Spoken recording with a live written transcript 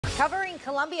Covering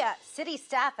Columbia, city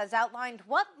staff has outlined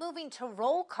what moving to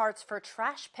roll carts for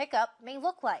trash pickup may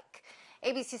look like.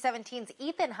 ABC 17's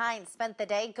Ethan Hines spent the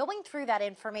day going through that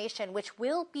information, which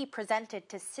will be presented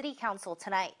to City Council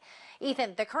tonight.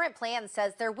 Ethan, the current plan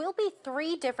says there will be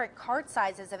 3 different cart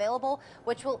sizes available,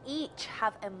 which will each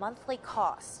have a monthly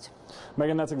cost.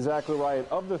 Megan, that's exactly right.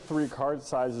 Of the 3 cart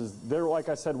sizes, there, like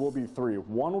I said, will be 3.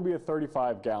 One will be a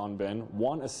 35-gallon bin,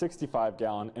 one a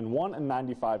 65-gallon, and one a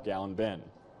 95-gallon bin.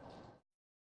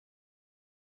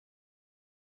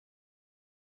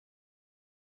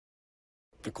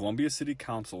 The Columbia City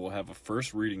Council will have a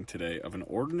first reading today of an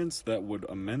ordinance that would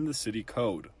amend the city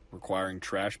code, requiring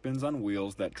trash bins on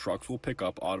wheels that trucks will pick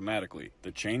up automatically.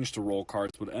 The change to roll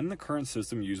carts would end the current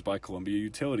system used by Columbia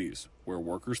Utilities, where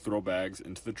workers throw bags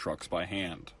into the trucks by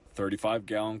hand.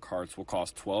 35-gallon carts will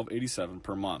cost $12.87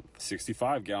 per month.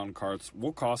 65-gallon carts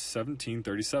will cost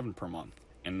 $17.37 per month,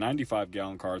 and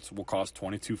 95-gallon carts will cost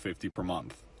 $22.50 per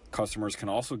month. Customers can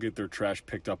also get their trash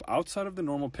picked up outside of the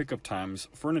normal pickup times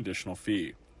for an additional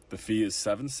fee. The fee is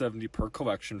 $7.70 per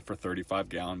collection for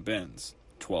 35-gallon bins,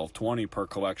 $12.20 per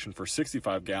collection for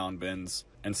 65-gallon bins,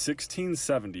 and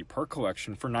 $16.70 per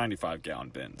collection for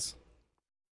 95-gallon bins.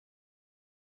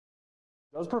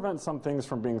 It does prevent some things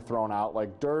from being thrown out,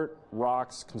 like dirt,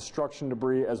 rocks, construction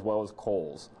debris, as well as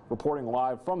coals. Reporting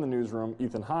live from the newsroom,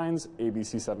 Ethan Hines,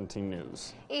 ABC 17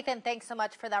 News. Ethan, thanks so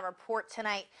much for that report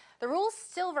tonight. The rules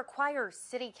still require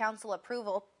City Council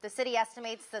approval. The city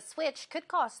estimates the switch could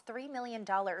cost $3 million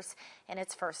in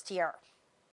its first year.